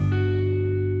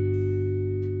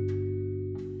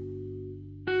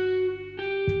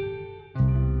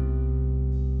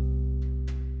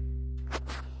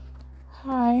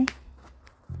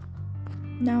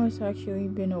it's actually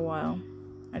been a while.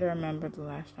 I don't remember the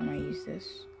last time I used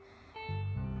this.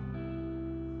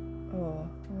 Oh,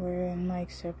 we're in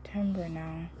like September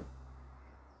now.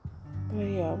 But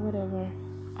yeah, whatever.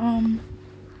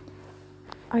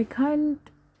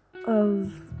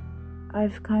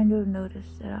 I've kind of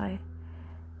noticed that I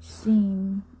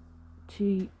seem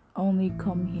to only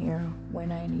come here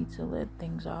when I need to let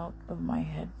things out of my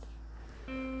head.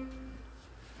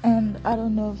 And I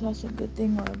don't know if that's a good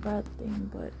thing or a bad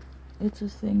thing, but it's a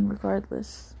thing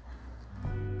regardless.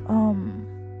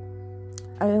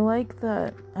 I like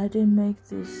that I didn't make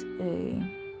this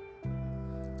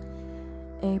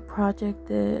a project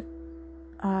that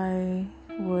I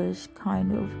was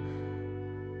kind of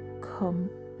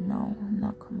no,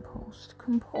 not composed.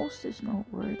 Composed is no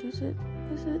word, is it?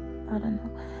 I don't know.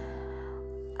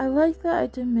 I like that I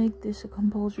didn't make this a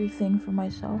compulsory thing for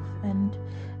myself, and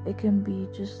it can be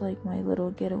just like my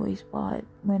little getaway spot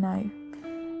when I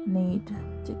need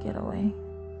to get away.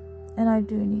 And I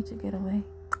do need to get away.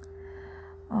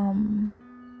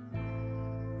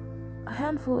 A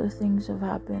handful of things have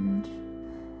happened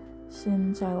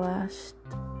since I last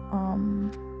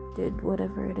did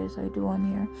whatever it is I do on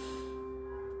here.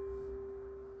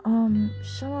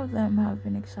 Some of them have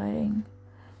been exciting.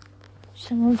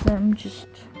 Some of them just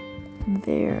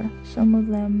there. Some of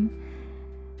them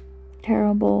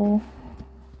terrible.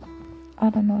 I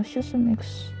don't know, it's just a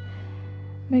mix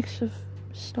of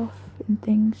stuff and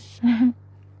things.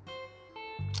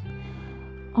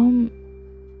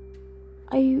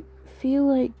 I feel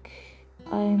like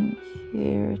I'm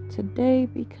here today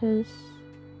because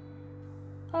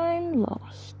I'm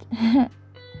lost.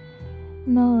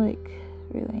 No, like,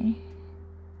 really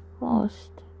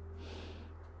lost.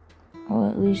 Well,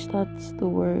 at least that's the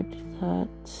word that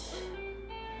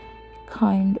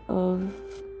kind of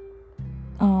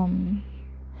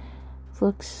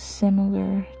looks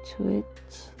similar to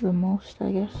it the most,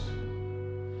 I guess.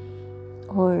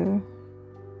 Or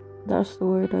that's the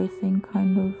word I think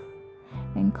kind of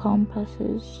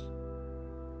encompasses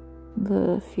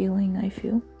the feeling I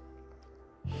feel,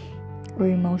 or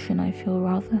emotion I feel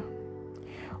rather.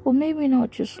 Well, maybe not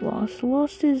just lost.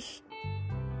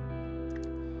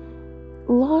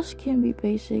 Lost can be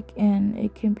basic, and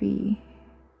it can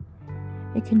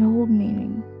hold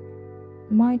meaning.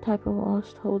 My type of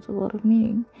lost holds a lot of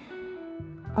meaning.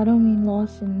 I don't mean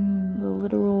lost in the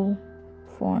literal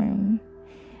form.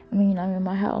 I mean, I'm in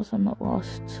my house, I'm not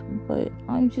lost, but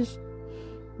I'm just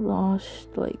lost,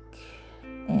 like,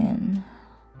 in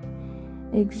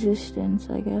existence,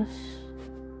 I guess.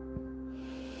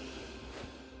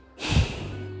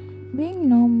 Being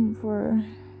numb for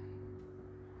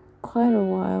quite a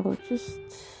while, it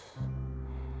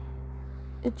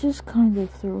just kind of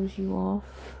throws you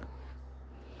off.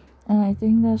 And I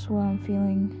think that's what I'm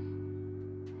feeling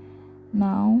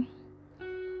now.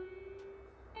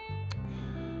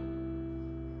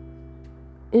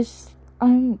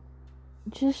 I'm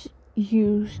just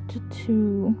used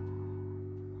to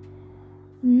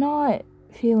not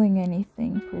feeling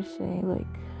anything per se, like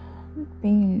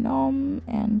being numb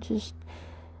and just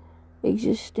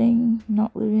existing,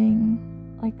 not living.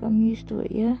 Like, I'm used to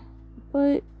it, yeah,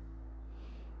 but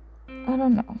I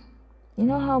don't know. You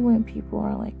know how when people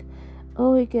are like,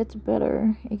 oh, it gets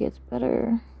better.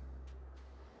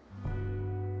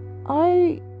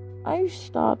 I've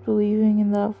stopped believing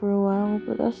in that for a while,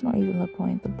 but that's not even the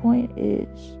point. The point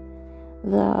is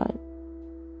that,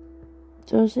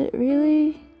 does it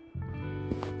really?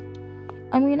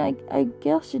 I mean, I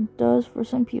guess it does for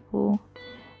some people,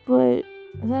 but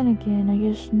then again, I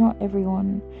guess not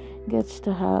everyone gets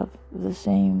to have the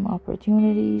same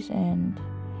opportunities and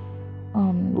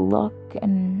luck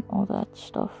and all that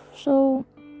stuff. So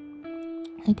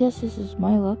I guess this is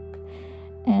my luck,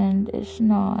 and it's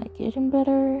not getting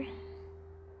better.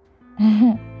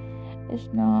 It's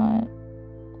not,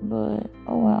 but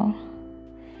oh well.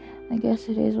 I guess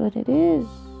it is what it is,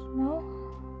 no?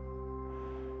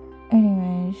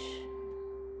 Anyways,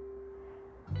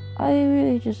 I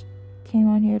really just came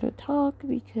on here to talk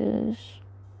because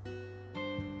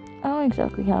I don't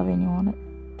exactly have anyone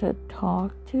to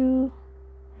talk to,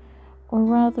 or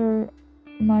rather,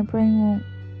 my brain won't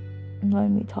let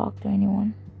me talk to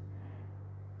anyone.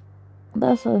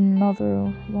 That's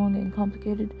another long and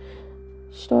complicated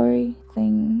story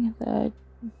thing that I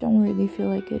don't really feel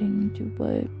like getting into,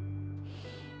 but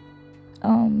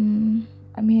I'm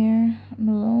here, I'm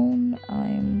alone,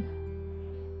 I'm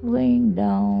laying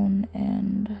down,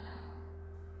 and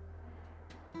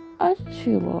I just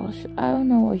feel lost. I don't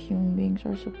know what human beings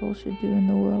are supposed to do in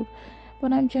the world,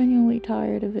 but I'm genuinely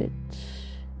tired of it.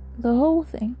 The whole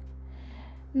thing.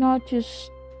 Not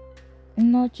just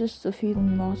not just the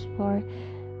feeling lost part,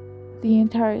 the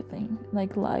entire thing,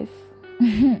 like life.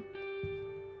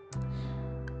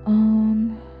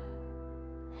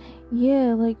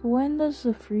 Yeah, like when does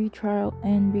the free trial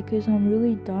end? Because I'm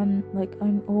really done, like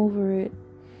I'm over it.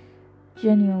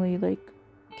 Genuinely, like,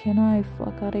 can I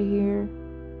fuck out of here?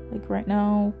 Like right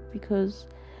now? Because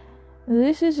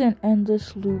this is an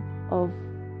endless loop of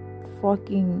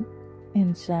fucking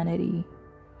insanity.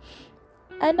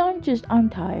 And I'm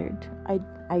tired.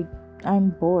 I'm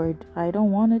bored. I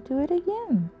don't want to do it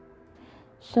again.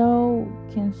 So,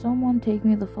 can someone take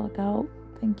me the fuck out?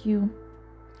 Thank you.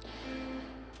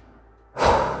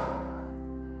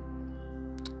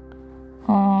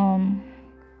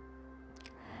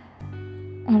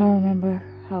 I don't remember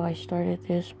how I started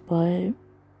this, but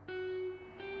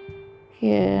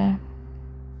yeah.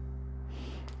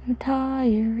 I'm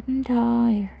tired. I'm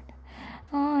tired.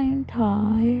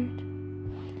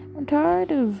 I'm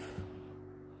tired of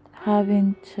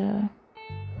having to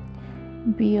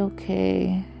be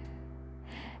okay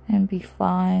and be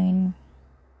fine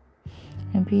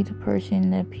and be the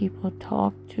person that people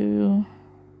talk to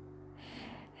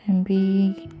and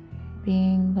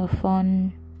being the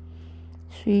fun,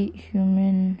 sweet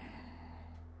human.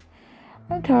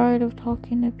 I'm tired of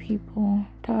talking to people.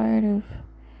 I'm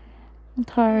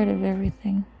tired of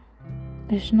everything.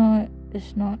 It's not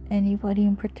anybody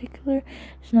in particular.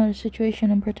 It's not a situation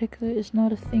in particular. It's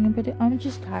not a thing in particular. I'm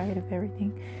just tired of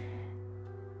everything.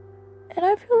 And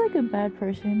I feel like a bad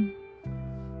person.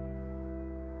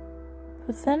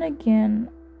 But then again,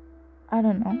 I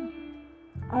don't know.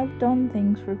 I've done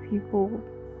things for people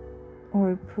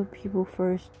or put people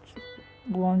first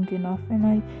long enough, and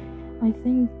I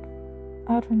think,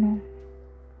 I don't know,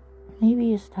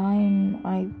 maybe it's time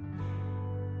I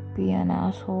be an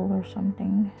asshole or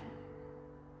something.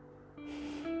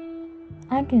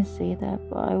 I can say that,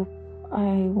 but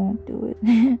I won't do it.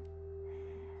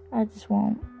 I just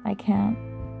won't. I can't.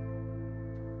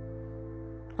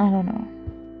 I don't know.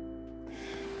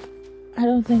 I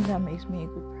don't think that makes me a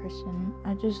good person.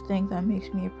 I just think that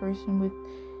makes me a person with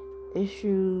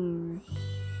issues.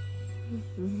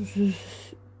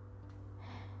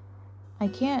 I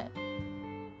can't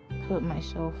put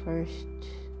myself first.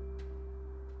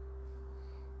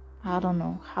 I don't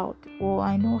know how to. Well,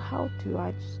 I know how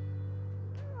to.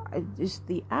 It's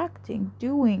the acting,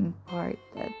 doing part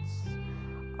that's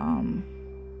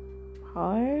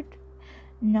hard.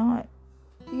 Not,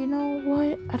 you know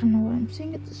what? I don't know what I'm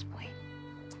saying at this point.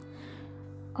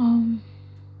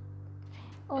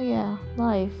 Oh yeah,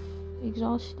 life,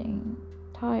 exhausting,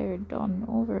 tired, done,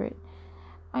 over it.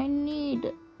 I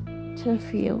need to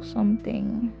feel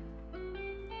something. I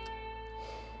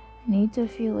need to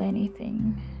feel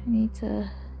anything. I need to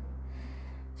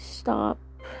stop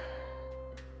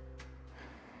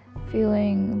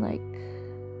feeling like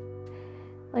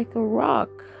a rock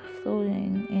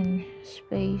floating in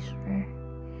space, or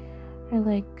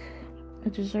like a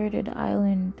deserted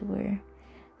island where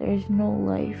there's no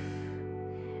life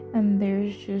and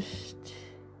there's just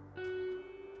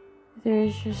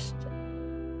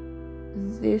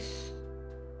this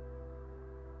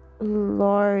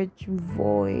large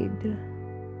void.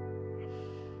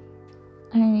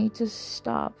 I need to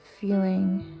stop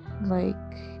feeling like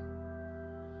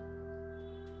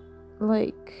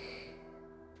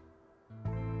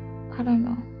I don't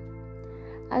know.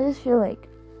 I just feel like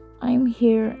I'm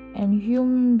here and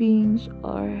human beings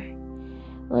are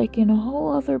like in a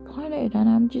whole other planet, and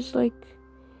I'm just like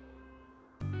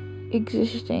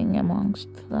existing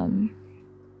amongst them.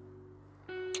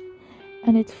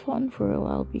 And it's fun for a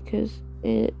while because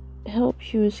it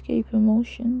helps you escape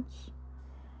emotions,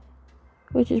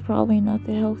 which is probably not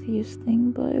the healthiest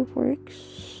thing, but it works.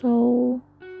 So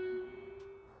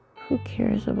who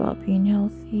cares about being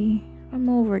healthy? I'm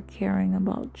over caring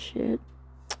about shit.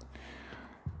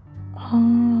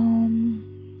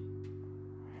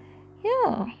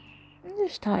 Yeah, I'm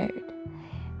just tired.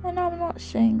 And I'm not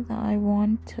saying that I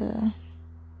want to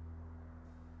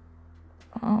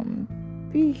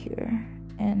be here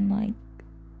and like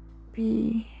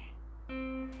be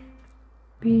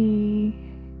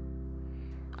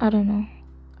I don't know.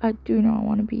 I do not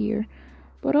want to be here.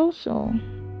 But also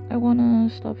I want to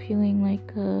stop feeling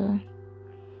like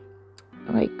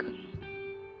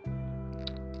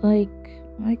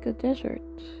a desert,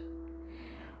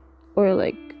 or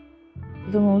like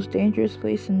the most dangerous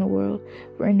place in the world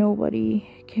where nobody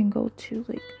can go to.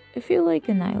 Like, I feel like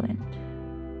an island,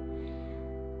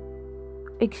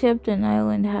 except an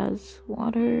island has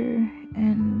water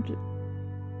and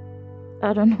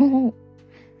I don't know,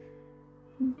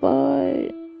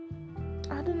 but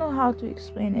I don't know how to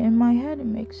explain it. In my head it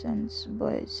makes sense,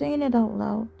 but saying it out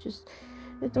loud just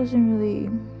it doesn't really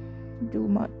do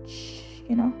much,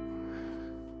 you know.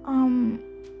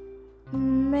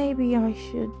 Maybe I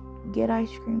should get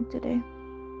ice cream today,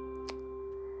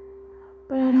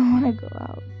 but I don't want to go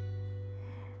out.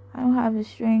 I don't have the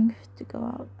strength to go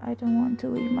out. I don't want to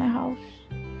leave my house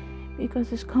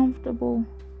because it's comfortable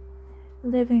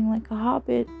living like a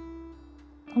hobbit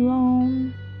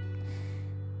alone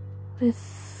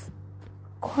with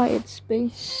quiet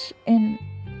space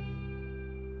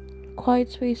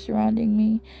surrounding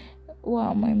me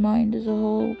while my mind is a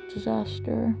whole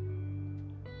disaster.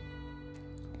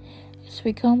 It's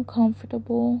become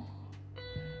comfortable,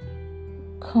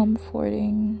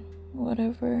 comforting,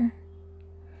 whatever.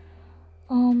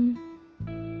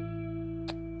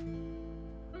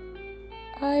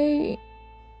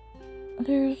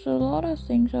 There's a lot of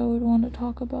things I would want to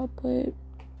talk about, but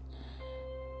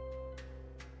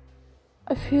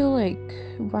I feel like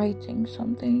writing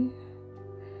something,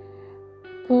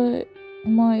 but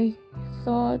my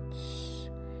thoughts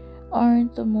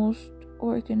aren't the most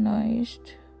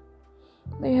organized.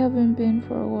 They haven't been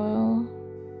for a while.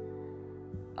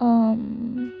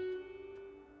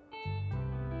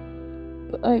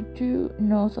 But I do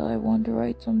know that I want to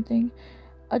write something.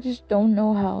 I just don't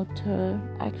know how to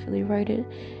actually write it,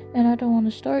 and I don't want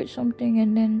to start something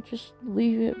and then just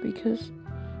leave it because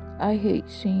I hate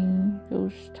seeing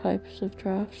those types of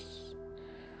drafts.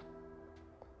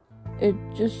 It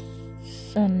just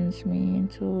sends me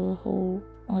into a whole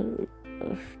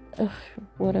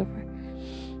whatever.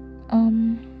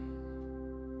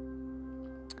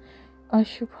 I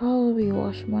should probably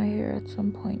wash my hair at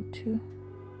some point too.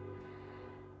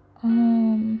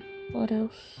 What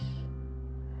else?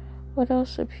 What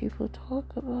else do people talk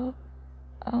about?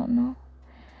 I don't know.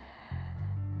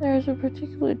 There's a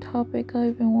particular topic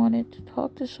I've been wanting to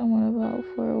talk to someone about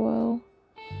for a while.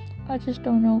 I just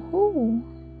don't know who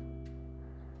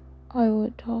I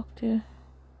would talk to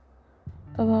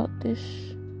about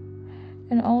this.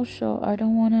 And also, I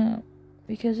don't want to,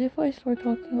 because if I start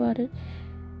talking about it,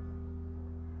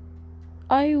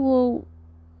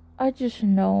 I just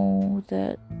know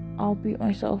that I'll beat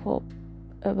myself up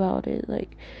about it.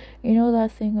 Like, you know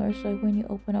that thing where it's like when you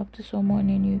open up to someone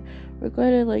and you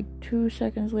regret it like 2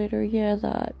 seconds later? Yeah,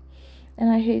 that. And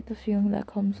I hate the feeling that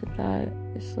comes with that.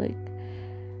 It's like,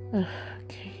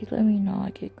 okay, let me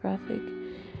not get graphic.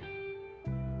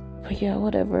 But yeah,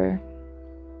 whatever.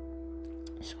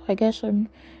 So I guess I'm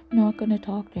not gonna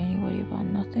talk to anybody about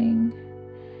nothing.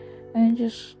 And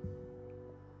just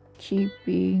keep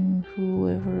being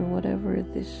whoever, whatever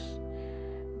this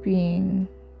being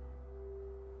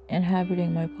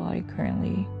inhabiting my body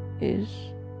currently is.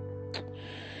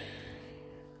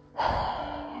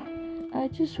 I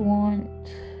just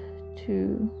want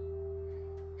to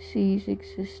seize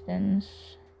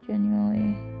existence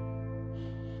genuinely.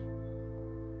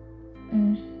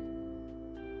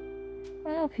 I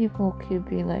know people could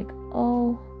be like,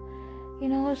 oh, you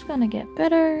know, it's gonna get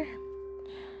better.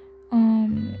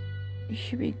 You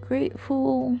should be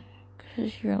grateful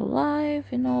because you're alive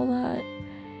and all that.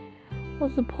 Well,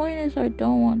 the point is, I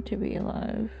don't want to be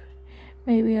alive.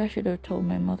 Maybe I should have told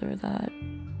my mother that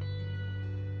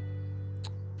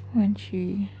when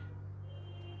she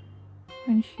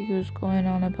was going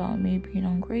on about me being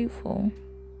ungrateful.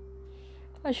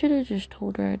 I should have just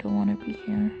told her I don't want to be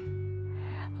here.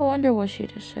 I wonder what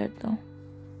she'd have said though.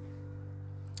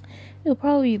 It'll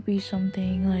probably be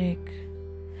something like,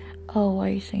 oh, why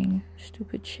are you saying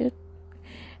stupid shit?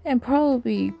 And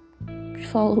probably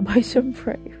followed by some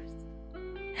prayers.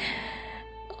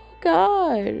 Oh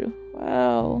God,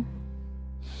 wow.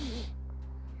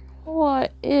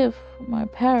 What if my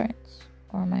parents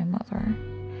or my mother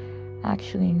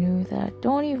actually knew that I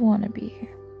don't even want to be here?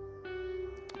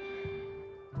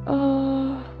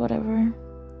 Whatever.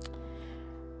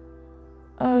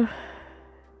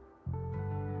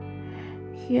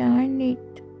 Yeah,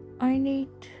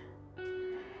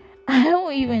 I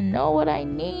don't even know what I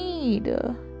need.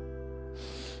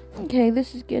 Okay,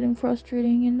 this is getting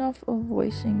frustrating. Enough of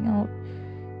voicing out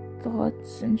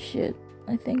thoughts and shit.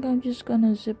 I think I'm just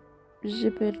gonna zip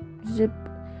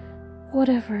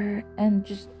whatever, and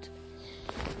just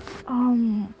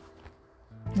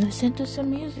listen to some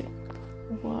music,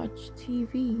 watch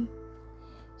TV,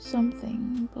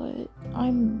 something. But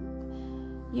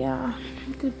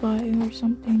goodbye or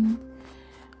something.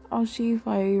 I'll see if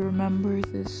I remember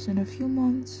this in a few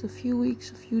months, a few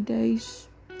weeks, a few days,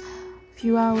 a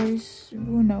few hours.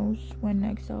 Who knows when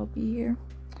next I'll be here,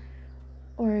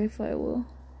 or if I will.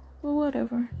 But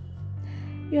whatever.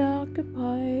 Yeah,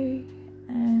 goodbye.